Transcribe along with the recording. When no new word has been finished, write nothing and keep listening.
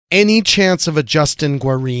any chance of a Justin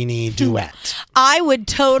Guarini duet? I would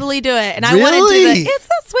totally do it. And I Really? want to do the It's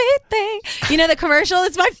a Sweet Thing. You know, the commercial?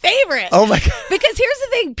 It's my favorite. Oh, my God. Because here's the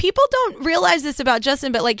thing. People don't realize this about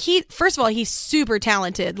Justin, but like first of all, he's super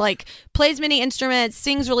talented. Like plays many instruments,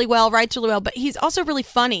 sings really well, writes really well, but he's also really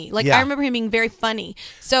funny. Like I remember him being very funny.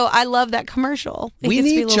 So I love that commercial. We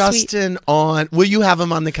need Justin on. Will you have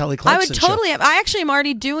him on the Kelly Clarkson I would totally have. I actually am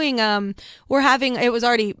already doing, it was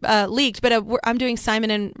already leaked, but I'm doing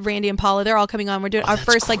Simon and Randy and Paula. They're all coming on. We're doing our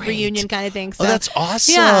first like reunion kind of thing. So, that's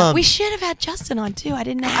awesome. Yeah, we should have had Justin on too. I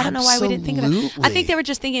didn't know. I don't know why we didn't think of it. I think they were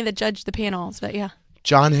just thinking to judge the panels, but yeah.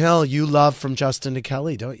 John Hill, you love From Justin to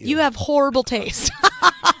Kelly, don't you? You have horrible taste.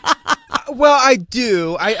 Well, I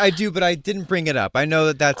do. I do, but I didn't bring it up. I know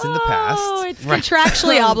that that's in the past. Oh, it's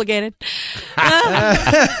contractually obligated.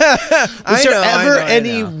 Was there ever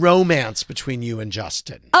any romance between you and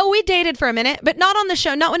Justin? Oh, we dated for a minute, but not on the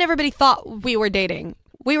show. Not when everybody thought we were dating.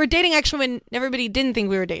 We were dating actually when everybody didn't think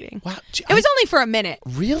we were dating. Wow. It was only for a minute.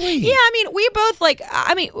 Really? Yeah, I mean, we both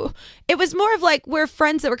it was more of like we're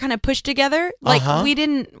friends that were kind of pushed together. Like we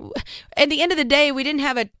didn't, at the end of the day, we didn't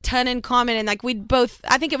have a ton in common. And like we'd both,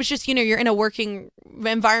 I think it was just, you're in a working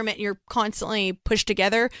environment, you're constantly pushed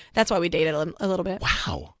together. That's why we dated a little bit.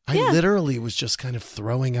 Wow. I literally was just kind of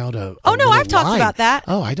throwing out a Oh, no, I've talked line. about that.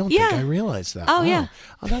 Oh, I don't think I realized that. Oh, yeah.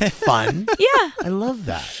 Oh, that's fun. Yeah. I love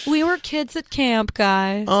that. We were kids at camp,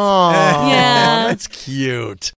 guys. Oh, yeah. That's cute.